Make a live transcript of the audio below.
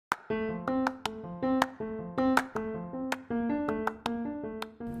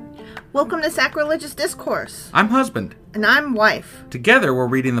Welcome to Sacrilegious Discourse. I'm husband. And I'm wife. Together, we're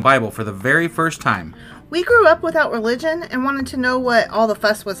reading the Bible for the very first time. We grew up without religion and wanted to know what all the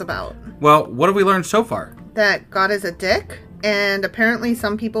fuss was about. Well, what have we learned so far? That God is a dick, and apparently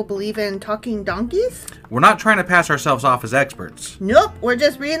some people believe in talking donkeys. We're not trying to pass ourselves off as experts. Nope, we're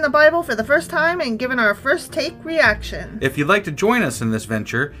just reading the Bible for the first time and giving our first take reaction. If you'd like to join us in this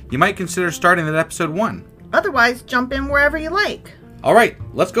venture, you might consider starting at episode 1. Otherwise, jump in wherever you like. All right,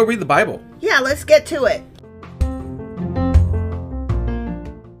 let's go read the Bible. Yeah, let's get to it.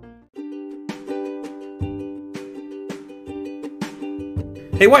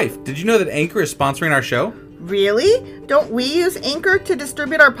 Hey wife, did you know that Anchor is sponsoring our show? Really? Don't we use Anchor to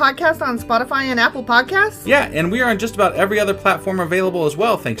distribute our podcast on Spotify and Apple Podcasts? Yeah, and we are on just about every other platform available as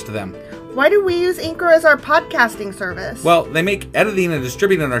well, thanks to them. Why do we use Anchor as our podcasting service? Well, they make editing and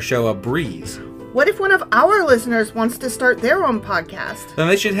distributing our show a breeze. What if one of our listeners wants to start their own podcast? Then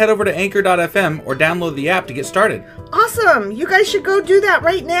they should head over to anchor.fm or download the app to get started. Awesome! You guys should go do that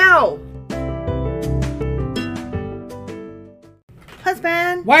right now!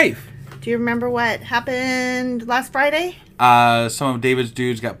 Husband! Wife! Do you remember what happened last Friday? Some of David's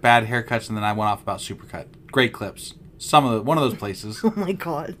dudes got bad haircuts and then I went off about Supercut. Great clips. One of those places. Oh my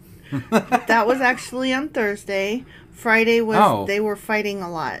god. That was actually on Thursday. Friday was, They were fighting a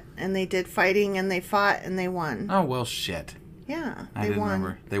lot. And they did fighting and they fought and they won. Oh, well, shit. Yeah, I didn't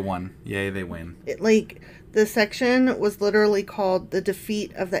remember. They won. Yay, they win. The section was literally called The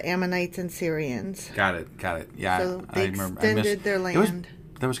Defeat of the Ammonites and Syrians. Got it. Yeah, so they extended their land.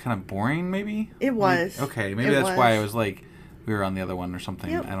 That was kind of boring, maybe? It was. Okay, maybe that's why I was like, we were on the other one or something.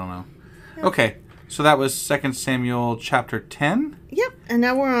 Yep. I don't know. Yep. Okay, so that was 2 Samuel chapter 10? Yep, and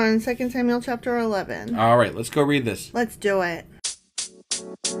now we're on 2 Samuel chapter 11. All right, let's go read this. Let's do it.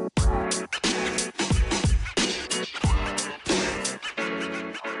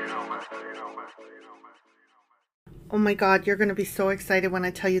 Oh my god, you're going to be so excited when I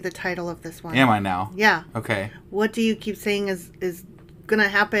tell you the title of this one. Am I now? Yeah. Okay. What do you keep saying is going to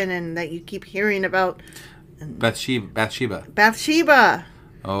happen and that you keep hearing about? Bath-sheba. Bath-sheba.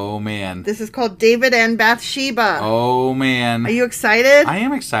 Oh, man. This is called David and Bath-sheba. Oh, man. Are you excited? I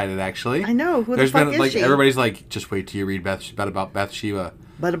am excited, actually. I know. Who the fuck is she? Everybody's like, just wait till you read about Bath-sheba.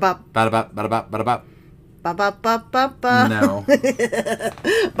 Ba-da-bop. Ba-da-bop. Ba-ba-ba-ba-ba. No.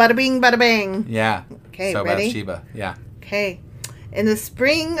 Bada bing, bada bang. Yeah. Okay, so ready? Bath-sheba, yeah. Okay. In the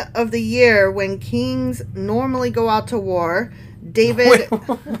spring of the year, when kings normally go out to war, David... Wait,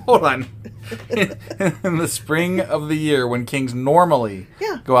 hold on. In the spring of the year, when kings normally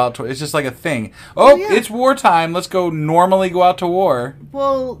go out to... It's just like a thing. Oh, yeah. It's wartime. Let's go normally go out to war.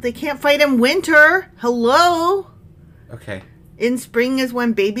 Well, they can't fight in winter. Hello? Okay. In spring is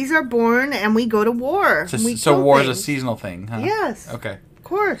when babies are born and we go to war. So war is a seasonal thing, huh? Yes. Okay. Of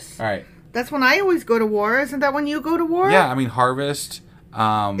course. All right. That's when I always go to war. Isn't that when you go to war? Yeah, I mean, harvest...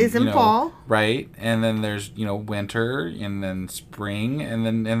 is in fall. Right. And then there's, winter, and then spring, and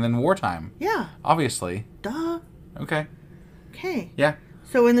then wartime. Yeah. Obviously. Duh. Okay. Okay. Yeah.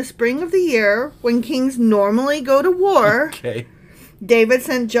 So in the spring of the year, when kings normally go to war... Okay. David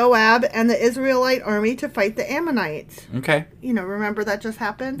sent Joab and the Israelite army to fight the Ammonites. Okay. Remember that just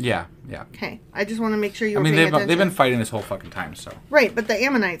happened? Yeah. Okay. I just want to make sure you were paying attention. They've been fighting this whole fucking time, so. Right, but the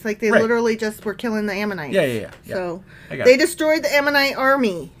Ammonites, they literally just were killing the Ammonites. Yeah. So they destroyed the Ammonite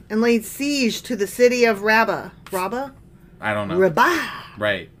army and laid siege to the city of Rabbah. Rabbah? I don't know. Rabbah.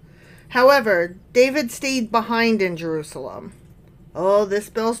 Right. However, David stayed behind in Jerusalem. Oh, this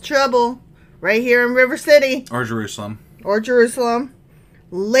spells trouble. Right here in River City. Or Jerusalem.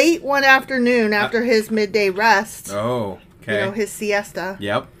 Late one afternoon after his midday rest. Oh, okay. His siesta.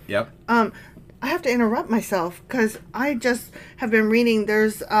 Yep. I have to interrupt myself because I just have been reading.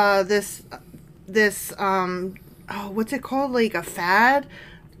 There's this what's it called? Like a fad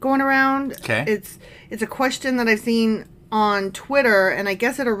going around. Okay. It's a question that I've seen on Twitter, and I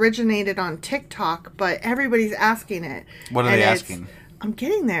guess it originated on TikTok, but everybody's asking it. What are they asking? I'm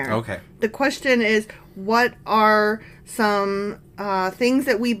getting there. Okay. The question is, what are some things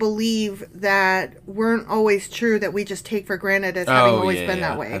that we believe that weren't always true that we just take for granted as having always been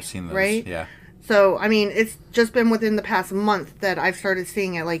that way? I've seen those. Right? Yeah. So, I mean, it's just been within the past month that I've started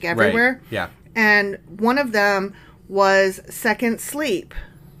seeing it everywhere. Right. Yeah. And one of them was second sleep,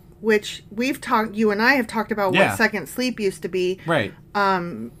 which you and I have talked about what second sleep used to be. Right.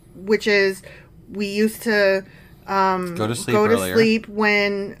 Which is we used to go to sleep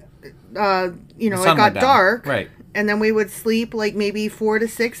when it got dark. Right. And then we would sleep maybe 4 to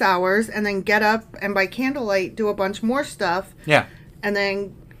 6 hours and then get up and by candlelight do a bunch more stuff. Yeah. And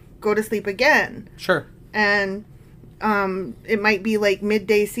then go to sleep again. Sure. And it might be like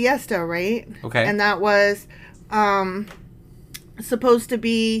midday siesta, right? Okay. And that was supposed to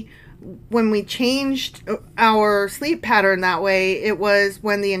be when we changed our sleep pattern that way. It was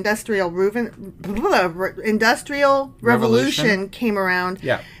when the Industrial Revolution came around.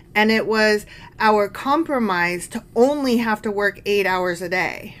 Yeah. And it was our compromise to only have to work 8 hours a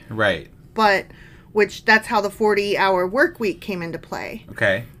day. Right. But, that's how the 40-hour work week came into play.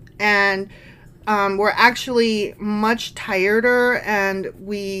 Okay. And we're actually much tireder, and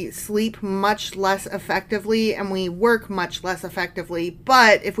we sleep much less effectively, and we work much less effectively.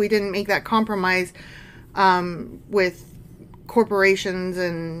 But if we didn't make that compromise with corporations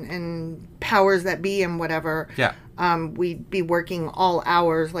and powers that be and whatever, we'd be working all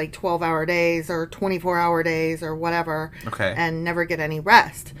hours, like 12-hour days or 24-hour days or whatever, and never get any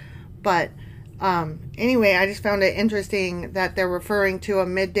rest. But anyway, I just found it interesting that they're referring to a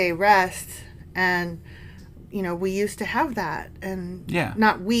midday rest. And, we used to have that. And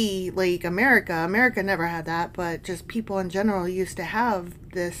not we, like America. America never had that, but just people in general used to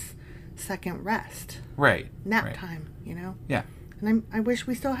have this second rest. Right. Nap time, Yeah. And I wish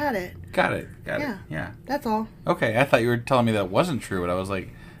we still had it. Got it. Yeah. That's all. Okay. I thought you were telling me that wasn't true, but I was like...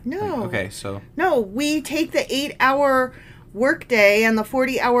 No. Okay, so... No, we take the 8-hour work day and the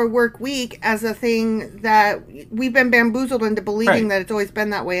 40-hour work week as a thing that we've been bamboozled into believing that it's always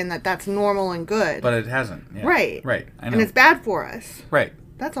been that way and that's normal and good. But it hasn't. Yeah. Right. I know. And it's bad for us. Right.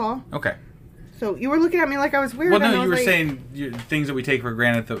 That's all. Okay. So you were looking at me like I was weird. Well, no, you were saying things that we take for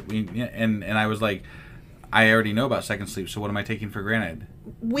granted that we... And I was like, I already know about second sleep, so what am I taking for granted?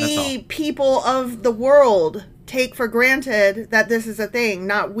 We, people of the world, take for granted that this is a thing,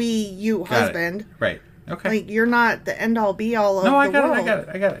 not we, you, husband. Right. Okay. Like, you're not the end-all, be-all of the world. No, I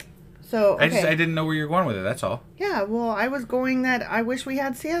got it. So, okay. I didn't know where you were going with it, that's all. Yeah, well, I was going that I wish we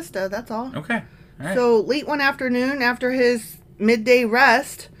had siesta, that's all. Okay. All right. So, late one afternoon, after his midday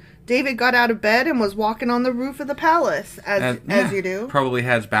rest, David got out of bed and was walking on the roof of the palace, as you do. Probably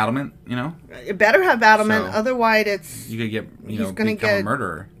has battlement, It better have battlement, otherwise it's... You could get, he's gonna become get a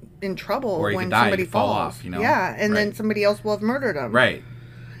murderer. In trouble or when die, somebody fall falls. off, Yeah, and then somebody else will have murdered him. Right.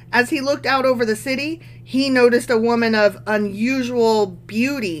 As he looked out over the city, he noticed a woman of unusual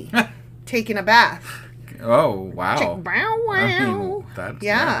beauty taking a bath. Oh, wow. Bow, wow. I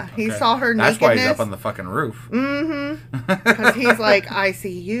mean, he saw her nakedness. That's why he's up on the fucking roof. Mm-hmm. Because he's like, I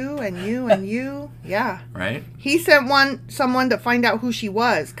see you and you and you. Yeah. Right. He sent someone to find out who she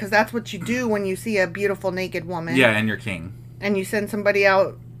was, because that's what you do when you see a beautiful naked woman. Yeah, and you're king. And you send somebody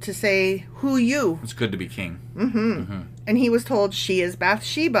out to say, who you? It's good to be king. Mm-hmm. Mm-hmm. And he was told she is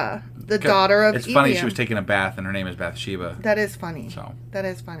Bath-sheba, the daughter of It's Eliam. funny she was taking a bath and her name is Bath-sheba. That is funny. So. That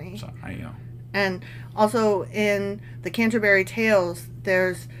is funny. So, And also in the Canterbury Tales,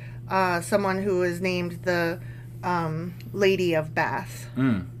 there's someone who is named the Lady of Bath.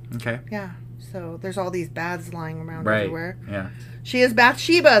 Okay. Yeah. So there's all these baths lying around everywhere. Yeah. She is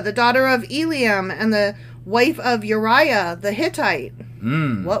Bath-sheba, the daughter of Eliam, and the wife of Uriah the Hittite.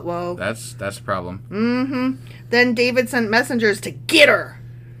 Whoa. That's a problem. Mm-hmm. Then David sent messengers to get her.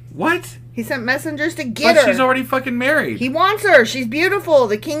 What? He sent messengers to get her. But she's already fucking married. He wants her. She's beautiful.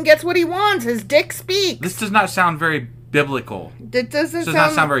 The king gets what he wants. His dick speaks. This does not sound very biblical. It does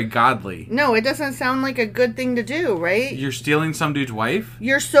not sound very godly. No, it doesn't sound like a good thing to do, right? You're stealing some dude's wife?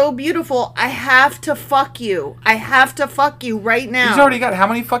 You're so beautiful. I have to fuck you. I have to fuck you right now. He's already got how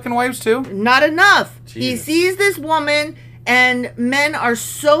many fucking wives, too? Not enough. Jesus. He sees this woman, and men are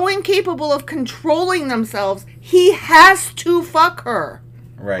so incapable of controlling themselves, he has to fuck her.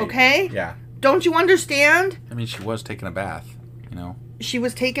 Right. Okay? Yeah. Don't you understand? I mean, she was taking a bath, She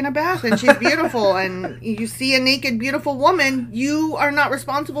was taking a bath, and she's beautiful, and you see a naked, beautiful woman, you are not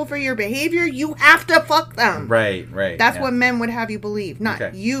responsible for your behavior, you have to fuck them. Right. That's what men would have you believe,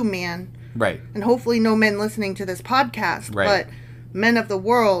 not you, man. Right. And hopefully no men listening to this podcast, right. But men of the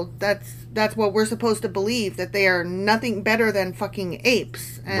world, that's what we're supposed to believe, that they are nothing better than fucking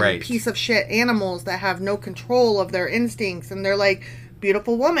apes and piece of shit animals that have no control of their instincts, and they're like,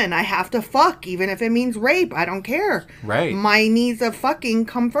 beautiful woman, I have to fuck, even if it means rape, I don't care. Right. My needs of fucking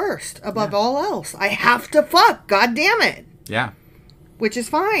come first, above all else. I have to fuck, god damn it. Yeah. Which is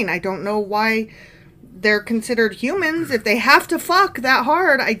fine. I don't know why they're considered humans. If they have to fuck that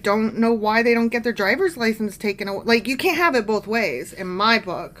hard, I don't know why they don't get their driver's license taken away. Like, you can't have it both ways, in my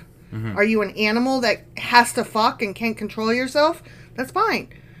book. Mm-hmm. Are you an animal that has to fuck and can't control yourself? That's fine.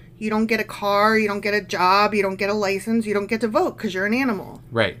 You don't get a car, you don't get a job, you don't get a license, you don't get to vote because you're an animal.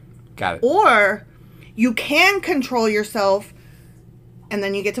 Right. Got it. Or you can control yourself and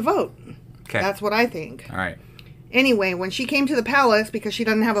then you get to vote. Okay. That's what I think. All right. Anyway, when she came to the palace, because she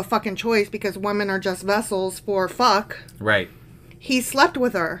doesn't have a fucking choice because women are just vessels for fuck. Right. He slept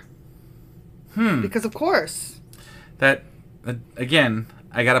with her. Because of course. That, again,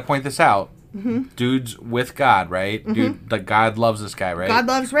 I gotta point this out. Mm-hmm. Dude's with God, right? Mm-hmm. Dude, like, God loves this guy, right? God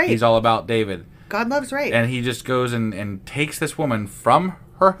loves rape. He's all about David. God loves rape. And he just goes and takes this woman from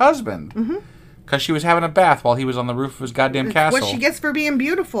her husband. Mm-hmm. Because she was having a bath while he was on the roof of his goddamn castle. It's what she gets for being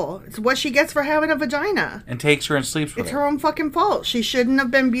beautiful. It's what she gets for having a vagina. And takes her and sleeps with her. It's her own fucking fault. She shouldn't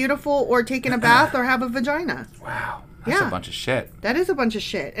have been beautiful or taken a bath or have a vagina. Wow. That's a bunch of shit. That is a bunch of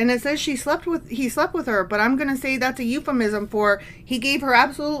shit. And it says he slept with her, but I'm going to say that's a euphemism for he gave her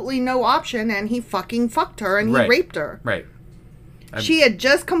absolutely no option and he fucking fucked her and he raped her. Right. She had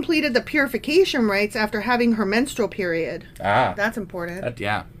just completed the purification rites after having her menstrual period. That's important.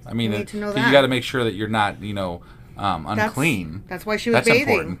 Yeah. I mean, you need to know that. You got to make sure that you're not, unclean. That's why she was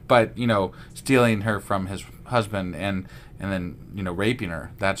bathing. Important. But, stealing her from his husband and then, raping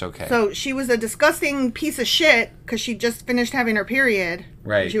her, that's okay. So she was a disgusting piece of shit because she just finished having her period.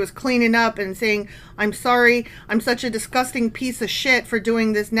 Right. She was cleaning up and saying, I'm sorry, I'm such a disgusting piece of shit for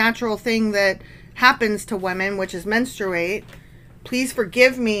doing this natural thing that happens to women, which is menstruate. Please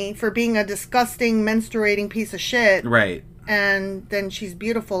forgive me for being a disgusting menstruating piece of shit. Right. And then she's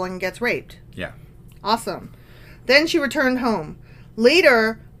beautiful and gets raped. Yeah. Awesome. Then she returned home.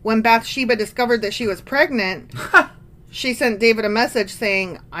 Later, when Bath-sheba discovered that she was pregnant, she sent David a message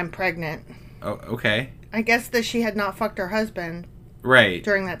saying, I'm pregnant. Oh, okay. I guess that she had not fucked her husband. Right.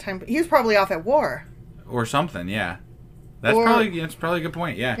 During that time. He was probably off at war. Or something, yeah. That's probably a good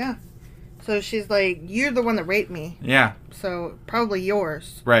point, yeah. Yeah. So she's like, you're the one that raped me. Yeah. So probably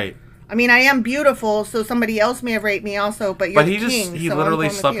yours. Right. I mean, I am beautiful, so somebody else may have raped me also, but you're the king. He literally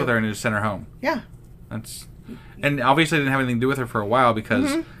slept with her and just sent her home. Yeah. And obviously didn't have anything to do with her for a while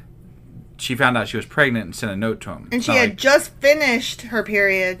because she found out she was pregnant and sent a note to him. And she had just finished her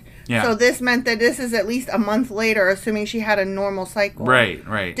period. Yeah. So this meant that this is at least a month later, assuming she had a normal cycle.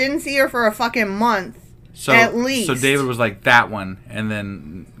 Right. Didn't see her for a fucking month. At least. So David was like, that one, and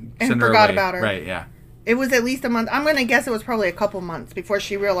then send her forgot away. about her. Right, yeah. It was at least a month. I'm going to guess it was probably a couple months before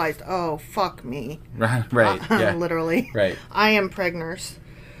she realized, oh, fuck me. Right, yeah. Literally. Right. I am pregnant.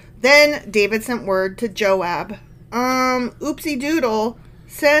 Then David sent word to Joab. Oopsie doodle,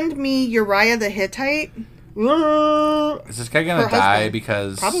 send me Uriah the Hittite. Is this guy going to die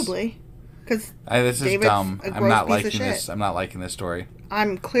because... Probably. Because this is dumb. I'm not liking this. I'm not liking this story.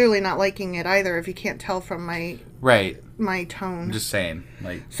 I'm clearly not liking it either, if you can't tell from my tone. I'm just saying.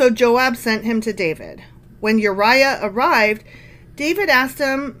 So Joab sent him to David. When Uriah arrived, David asked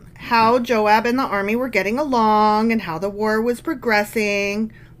him how Joab and the army were getting along and how the war was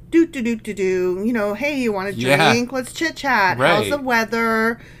progressing. Hey, you want a drink? Let's chit-chat. Right. How's the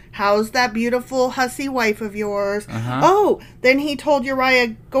weather? How's that beautiful hussy wife of yours? Oh, then he told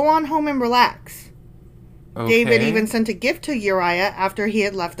Uriah, go on home and relax. Okay. David even sent a gift to Uriah after he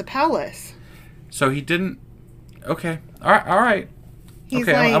had left the palace. So he didn't... Okay. All right. He's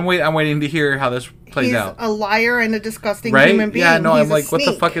okay, I'm waiting to hear how this plays out. He's a liar and a disgusting human being. Yeah, no, he's I'm like, what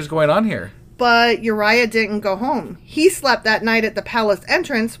the fuck is going on here? But Uriah didn't go home. He slept that night at the palace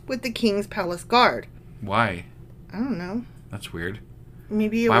entrance with the king's palace guard. Why? I don't know. That's weird.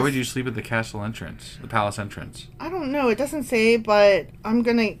 Why would you sleep at the castle entrance? The palace entrance? I don't know. It doesn't say, but I'm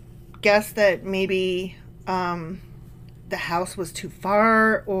going to guess that maybe the house was too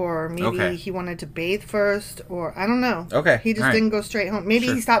far, or maybe he wanted to bathe first, or I don't know. Okay. He just didn't go straight home. Maybe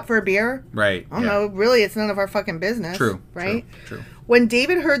he stopped for a beer. Right. I don't know. Really, it's none of our fucking business. True. Right? True. When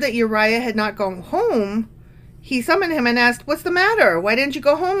David heard that Uriah had not gone home, he summoned him and asked, what's the matter? Why didn't you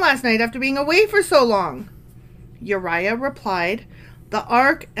go home last night after being away for so long? Uriah replied, the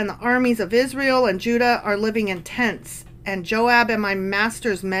ark and the armies of Israel and Judah are living in tents, and Joab and my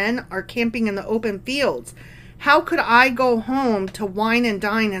master's men are camping in the open fields. How could I go home to wine and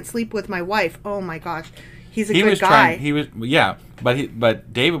dine and sleep with my wife? Oh my gosh. He's a good guy.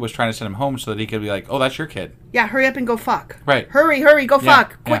 But David was trying to send him home so that he could be like, oh, that's your kid. Yeah, hurry up and go fuck. Right. Hurry, go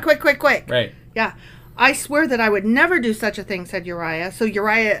fuck. Quick. Right. Yeah. I swear that I would never do such a thing, said Uriah. So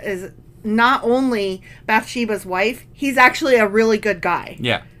Uriah is not only Bath-sheba's wife, he's actually a really good guy.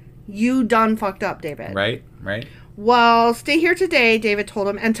 Yeah. You done fucked up, David. Right. Well, stay here today, David told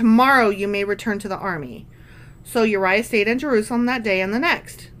him, and tomorrow you may return to the army. So Uriah stayed in Jerusalem that day and the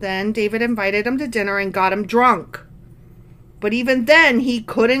next. Then David invited him to dinner and got him drunk. But even then, he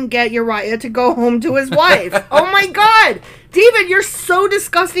couldn't get Uriah to go home to his wife. Oh my God! David, you're so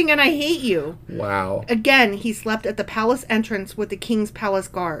disgusting and I hate you. Wow. Again, he slept at the palace entrance with the king's palace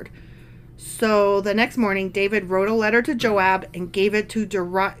guard. So the next morning, David wrote a letter to Joab and gave it to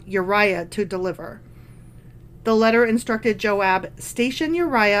Uriah to deliver. The letter instructed Joab, station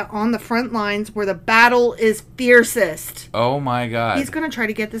Uriah on the front lines where the battle is fiercest. Oh my God. He's going to try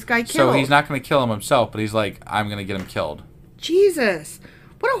to get this guy killed. So he's not going to kill him himself, but he's like, I'm going to get him killed. Jesus.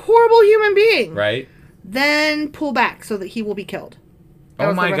 What a horrible human being. Right? Then pull back so that he will be killed.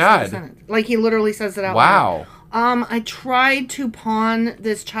 Oh my God. Like he literally says it out loud. I tried to pawn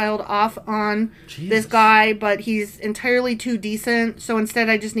this child off on this guy, but he's entirely too decent. So instead,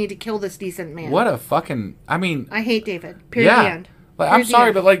 I just need to kill this decent man. What a fucking... I mean... I hate David. Period. The end. Like, I'm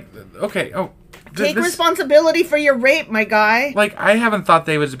sorry, but like... Okay. Oh, take responsibility for your rape, my guy. Like, I haven't thought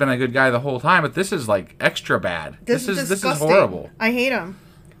David's been a good guy the whole time, but this is like extra bad. This is horrible. I hate him.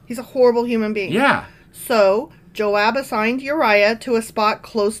 He's a horrible human being. Yeah. So... Joab assigned Uriah to a spot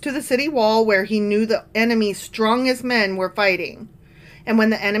close to the city wall where he knew the enemy's strongest men were fighting. And when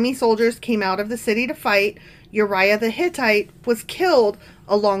the enemy soldiers came out of the city to fight, Uriah the Hittite was killed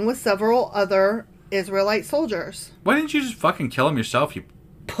along with several other Israelite soldiers. Why didn't you just fucking kill him yourself, you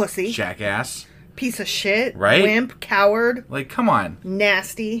pussy? Jackass. Piece of shit. Right? Wimp. Coward. Like, come on.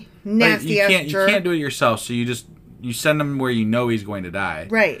 Nasty. Like, ass jerk. You can't do it yourself, so you send him where you know he's going to die.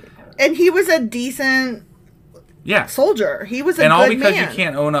 Right. And he was a decent... Yeah. soldier. He was a good man. And all because you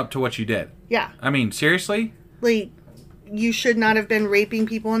can't own up to what you did. Yeah. I mean, seriously? Like, you should not have been raping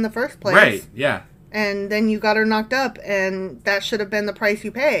people in the first place. Right, yeah. And then you got her knocked up, and that should have been the price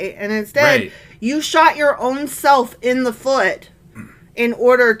you pay. And instead, you shot your own self in the foot in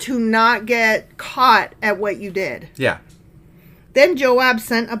order to not get caught at what you did. Yeah. Then Joab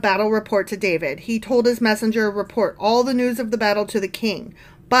sent a battle report to David. He told his messenger to report all the news of the battle to the king.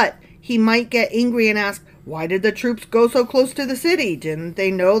 But he might get angry and ask, why did the troops go so close to the city? Didn't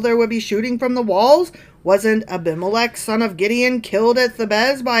they know there would be shooting from the walls? Wasn't Abimelech, son of Gideon, killed at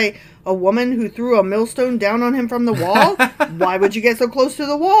Thebez by a woman who threw a millstone down on him from the wall? Why would you get so close to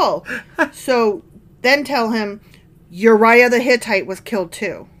the wall? So then tell him Uriah the Hittite was killed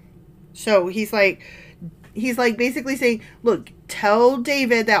too. So he's like basically saying, look, tell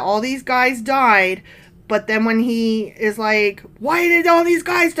David that all these guys died. But then when he is like, why did all these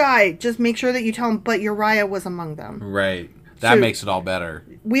guys die? Just make sure that you tell him, but Uriah was among them. Right. That makes it all better.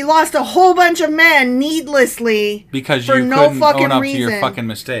 We lost a whole bunch of men needlessly. Because you couldn't own up to your fucking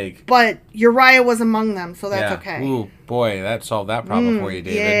mistake. But Uriah was among them, so that's okay. Ooh, boy, that solved that problem for you,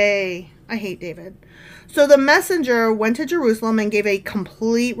 David. Yay. I hate David. So the messenger went to Jerusalem and gave a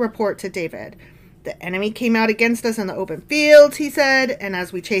complete report to David. The enemy came out against us in the open fields, he said, and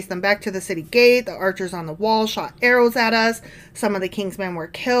as we chased them back to the city gate, the archers on the wall shot arrows at us. Some of the king's men were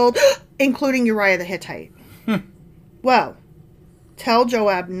killed, including Uriah the Hittite. Well, tell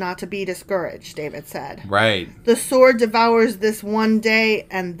Joab not to be discouraged, David said. Right. The sword devours this one day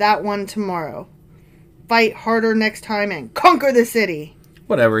and that one tomorrow. Fight harder next time and conquer the city.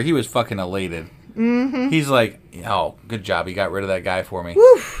 Whatever, he was fucking elated. Mm-hmm. He's like, oh, good job, you got rid of that guy for me.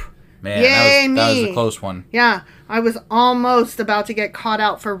 Woof. Man, that was a close one. Yeah, I was almost about to get caught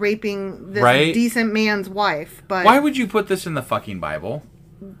out for raping this decent man's wife. But why would you put this in the fucking Bible?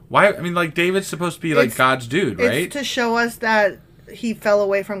 Why? I mean, like, David's supposed to be like God's dude, right? It's to show us that he fell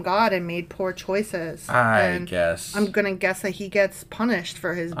away from God and made poor choices. I guess. I'm gonna guess that he gets punished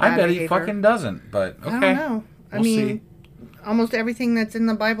for his bad behavior. He fucking doesn't, but okay. I don't know. I mean, almost everything that's in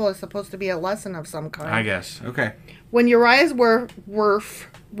the Bible is supposed to be a lesson of some kind. I guess. Okay. When Uriah's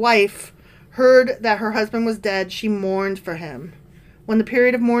wife heard that her husband was dead, she mourned for him. When the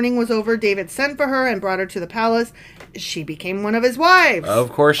period of mourning was over, David sent for her and brought her to the palace. She became one of his wives.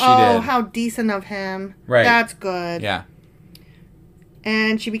 Of course she did. Oh, how decent of him. Right. That's good. Yeah.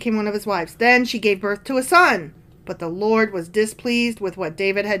 And she became one of his wives. Then she gave birth to a son. But the Lord was displeased with what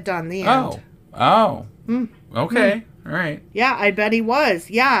David had done. The end. Oh. Okay. All right. Yeah, I bet he was.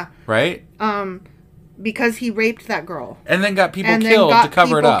 Yeah. Right? Because he raped that girl. And then got people killed to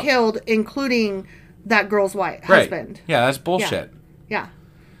cover it up. Killed, including that girl's husband. Yeah, that's bullshit. Yeah.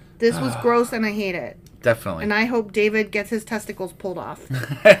 This was gross and I hate it. Definitely. And I hope David gets his testicles pulled off.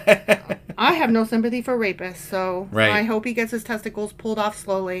 I have no sympathy for rapists, so I hope he gets his testicles pulled off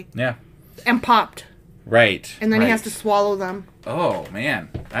slowly. Yeah. And popped. Right. And then he has to swallow them. Oh, man.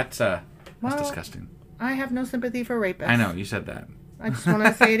 That's disgusting. I have no sympathy for rapists. I know, you said that. I just want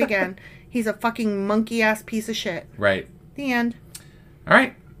to say it again. He's a fucking monkey-ass piece of shit. Right. The end. All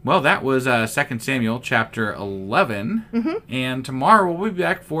right. Well, that was 2 Samuel chapter 11. Mm-hmm. And tomorrow we'll be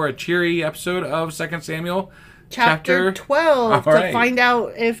back for a cheery episode of 2 Samuel chapter 12 to find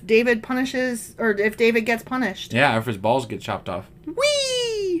out if David punishes, or if David gets punished. Yeah, if his balls get chopped off.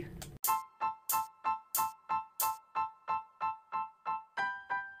 Whee!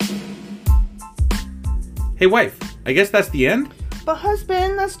 Hey, wife. I guess that's the end? But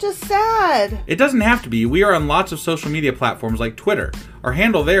husband, that's just sad. It doesn't have to be. We are on lots of social media platforms like Twitter. Our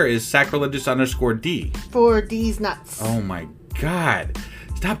handle there is sacrilegious_D. For D's nuts. Oh my God.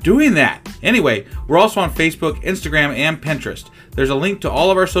 Stop doing that. Anyway, we're also on Facebook, Instagram, and Pinterest. There's a link to all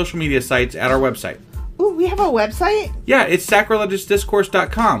of our social media sites at our website. Ooh, we have a website? Yeah, it's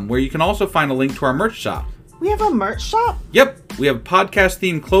sacrilegiousdiscourse.com, where you can also find a link to our merch shop. We have a merch shop? Yep, we have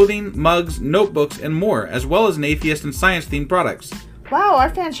podcast-themed clothing, mugs, notebooks, and more, as well as an atheist and science-themed products. Wow,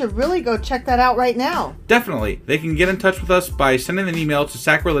 our fans should really go check that out right now. Definitely. They can get in touch with us by sending an email to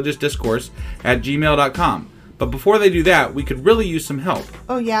sacrilegiousdiscourse@gmail.com. But before they do that, we could really use some help.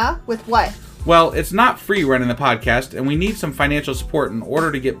 Oh yeah? With what? Well, it's not free running the podcast, and we need some financial support in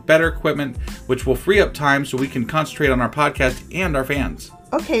order to get better equipment, which will free up time so we can concentrate on our podcast and our fans.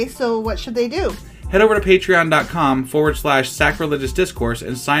 Okay, so what should they do? Head over to patreon.com/sacrilegiousdiscourse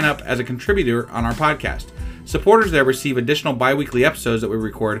and sign up as a contributor on our podcast. Supporters there receive additional bi-weekly episodes that we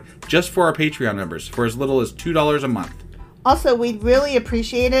record just for our Patreon members for as little as $2 a month. Also, we'd really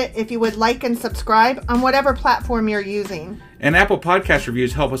appreciate it if you would like and subscribe on whatever platform you're using. And Apple Podcast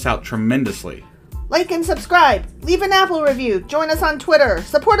reviews help us out tremendously. Like and subscribe. Leave an Apple review. Join us on Twitter.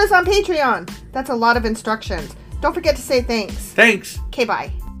 Support us on Patreon. That's a lot of instructions. Don't forget to say thanks. Thanks. Okay,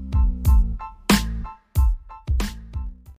 bye.